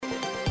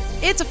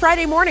It's a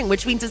Friday morning,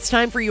 which means it's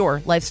time for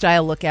your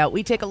Lifestyle Lookout.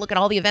 We take a look at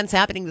all the events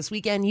happening this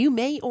weekend you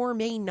may or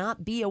may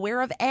not be aware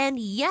of. And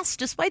yes,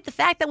 despite the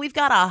fact that we've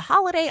got a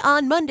holiday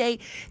on Monday,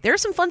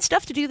 there's some fun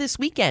stuff to do this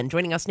weekend.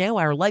 Joining us now,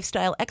 our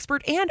lifestyle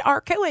expert and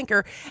our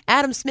co-anchor,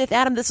 Adam Smith.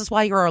 Adam, this is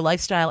why you're our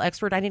lifestyle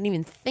expert. I didn't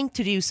even think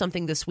to do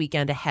something this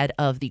weekend ahead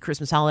of the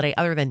Christmas holiday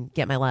other than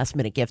get my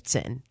last-minute gifts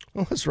in.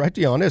 Well, that's right,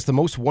 Dianna. It's the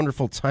most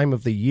wonderful time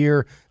of the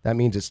year. That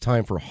means it's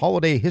time for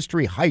holiday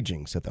history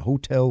Hi-Jinks at the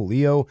Hotel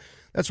Leo.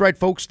 That's right,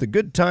 folks. The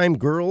Good Time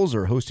Girls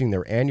are hosting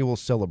their annual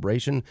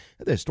celebration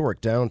at the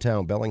historic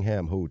downtown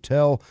Bellingham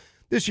Hotel.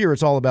 This year,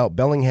 it's all about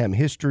Bellingham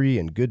history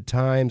and good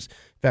times.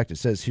 In fact, it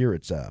says here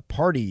it's a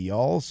party,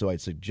 y'all, so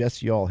I'd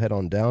suggest y'all head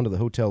on down to the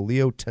Hotel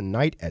Leo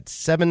tonight at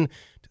 7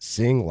 to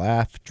sing,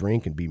 laugh,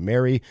 drink, and be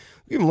merry.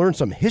 You can learn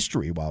some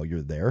history while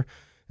you're there.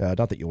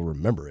 Not that you'll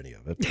remember any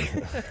of it.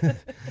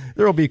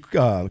 There will be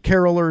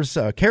carols,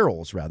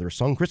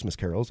 sung Christmas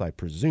carols, I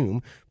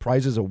presume,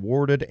 prizes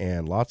awarded,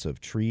 and lots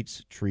of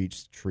treats.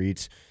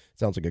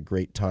 Sounds like a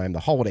great time. The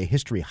holiday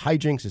history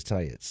Hi-Jinks is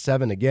tonight at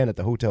 7, again at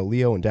the Hotel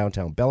Leo in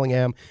downtown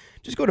Bellingham.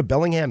 Just go to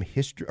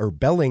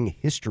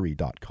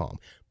bellinghistory.com.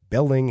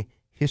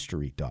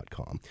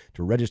 Bellinghistory.com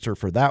to register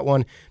for that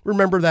one.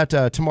 Remember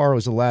that tomorrow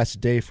is the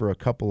last day for a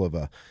couple of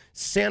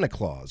Santa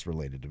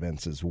Claus-related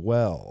events as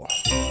well.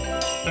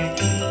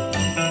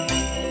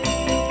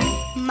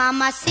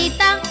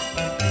 Mamacita,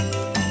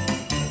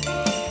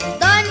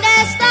 ¿dónde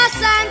está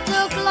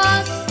Santa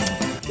Claus?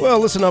 Well,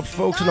 listen up,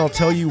 folks, and I'll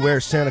tell you where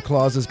Santa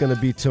Claus is going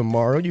to be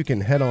tomorrow. You can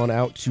head on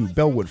out to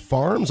Bellewood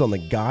Farms on the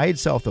Guide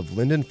south of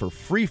Linden for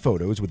free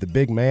photos with the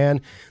big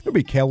man. There'll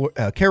be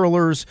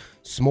carolers,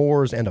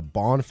 s'mores, and a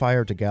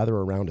bonfire to gather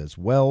around as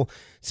well.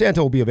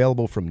 Santa will be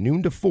available from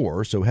noon to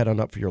 4, so head on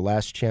up for your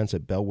last chance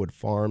at Bellewood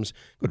Farms.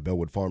 Go to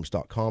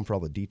bellewoodfarms.com for all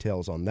the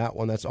details on that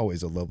one. That's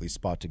always a lovely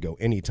spot to go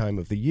any time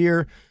of the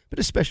year, but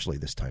especially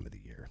this time of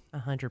the year.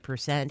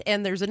 100%.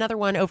 And there's another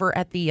one over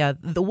at the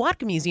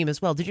Whatcom Museum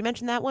as well. Did you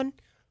mention that one?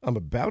 I'm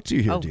about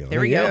to here, Dianna. There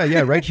we go.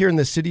 Yeah, right here in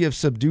the City of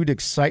Subdued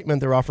Excitement.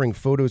 They're offering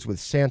photos with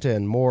Santa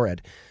and more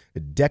at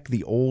Deck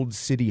the Old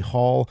City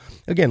Hall.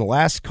 Again,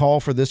 last call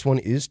for this one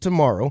is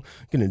tomorrow.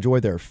 You can enjoy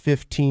their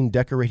 15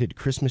 decorated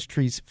Christmas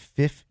trees.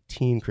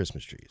 15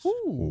 Christmas trees.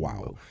 Ooh.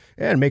 Wow.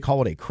 And make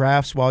holiday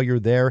crafts while you're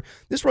there.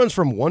 This runs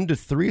from 1 to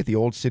 3 at the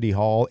Old City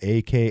Hall,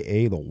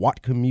 a.k.a. the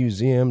Whatcom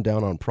Museum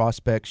down on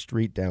Prospect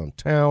Street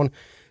downtown.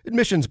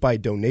 Admissions by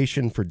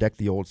donation for Deck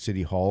the Old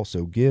City Hall,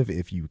 so give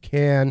if you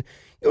can.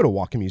 Go to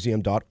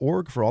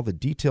whatcommuseum.org for all the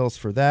details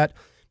for that.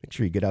 Make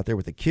sure you get out there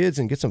with the kids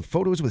and get some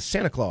photos with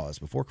Santa Claus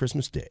before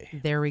Christmas Day.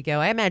 There we go.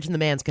 I imagine the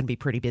man's going to be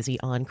pretty busy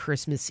on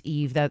Christmas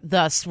Eve.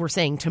 Thus, we're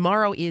saying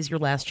tomorrow is your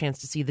last chance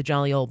to see the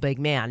jolly old big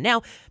man.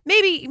 Now,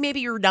 maybe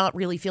you're not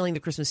really feeling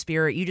the Christmas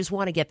spirit. You just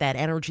want to get that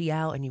energy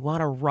out and you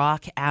want to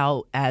rock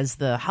out as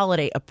the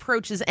holiday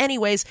approaches.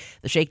 Anyways,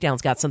 the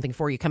Shakedown's got something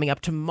for you coming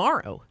up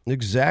tomorrow.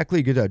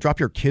 Exactly. Good. Drop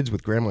your kids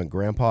with Grandma and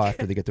Grandpa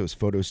after they get those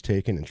photos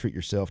taken and treat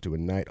yourself to a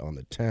night on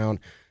the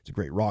town. It's a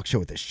great rock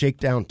show at the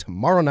Shakedown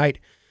tomorrow night.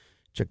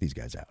 Check these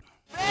guys out.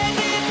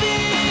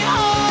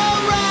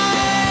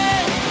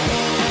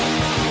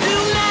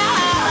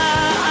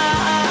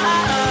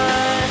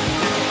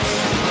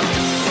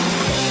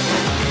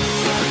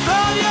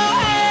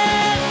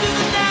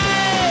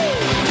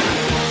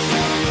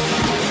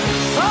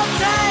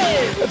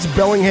 That's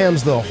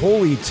Bellingham's The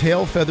Holy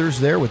Tailfeathers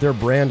there with their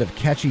brand of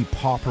catchy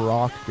pop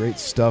rock. Great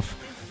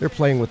stuff. They're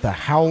playing with the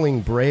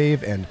Howling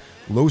Brave and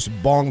Los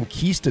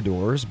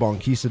Bongquistadors.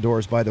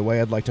 Bongquistadors, by the way,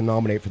 I'd like to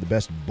nominate for the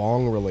best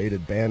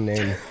bong-related band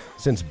name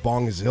since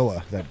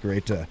Bongzilla, that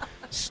great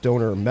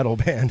stoner metal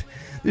band.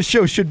 This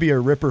show should be a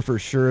ripper for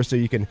sure, so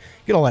you can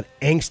get all that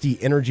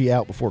angsty energy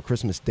out before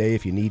Christmas Day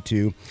if you need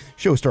to.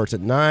 Show starts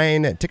at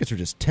 9, and tickets are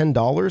just $10.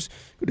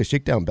 Go to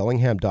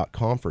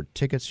shakedownbellingham.com for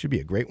tickets. Should be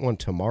a great one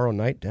tomorrow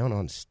night down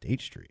on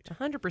State Street.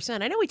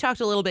 100%. I know we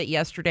talked a little bit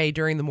yesterday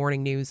during the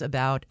morning news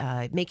about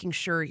making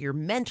sure you're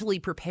mentally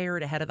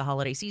prepared ahead of the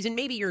holiday season.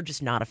 Maybe you're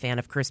just not a fan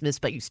of Christmas,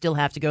 but you still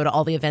have to go to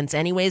all the events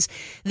anyways.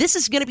 This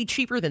is going to be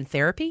cheaper than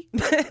therapy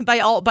by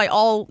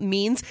all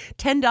means.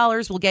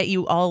 $10 will get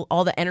you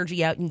all the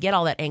energy out and get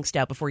all that angst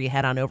out before you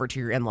head on over to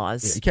your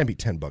in-laws. Yeah, you can't beat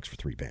 $10 for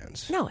 3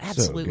 bands. No,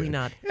 absolutely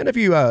not. And if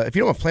you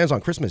don't have plans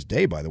on Christmas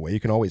Day, by the way, you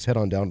can always head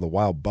on down to the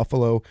Wild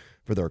Buffalo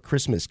for their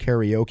Christmas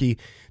karaoke.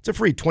 It's a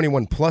free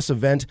 21-plus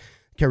event.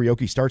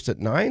 Karaoke starts at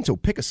 9, so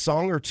pick a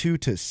song or two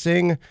to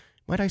sing.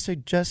 Might I say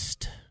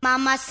just...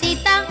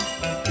 Mamacita.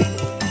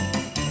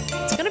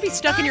 It's going to be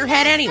stuck in your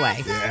head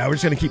anyway. Yeah, we're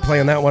just going to keep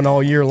playing that one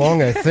all year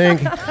long, I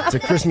think. It's a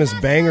Christmas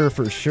banger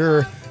for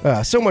sure.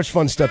 So much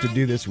fun stuff to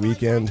do this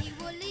weekend.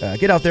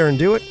 Get out there and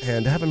do it,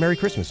 and have a Merry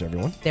Christmas,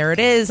 everyone. There it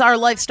is, our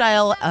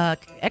lifestyle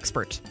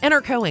expert and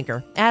our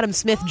co-anchor, Adam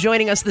Smith,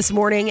 joining us this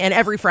morning and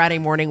every Friday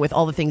morning with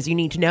all the things you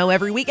need to know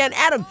every weekend.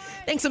 Adam,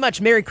 thanks so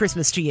much. Merry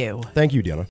Christmas to you. Thank you, Dianna.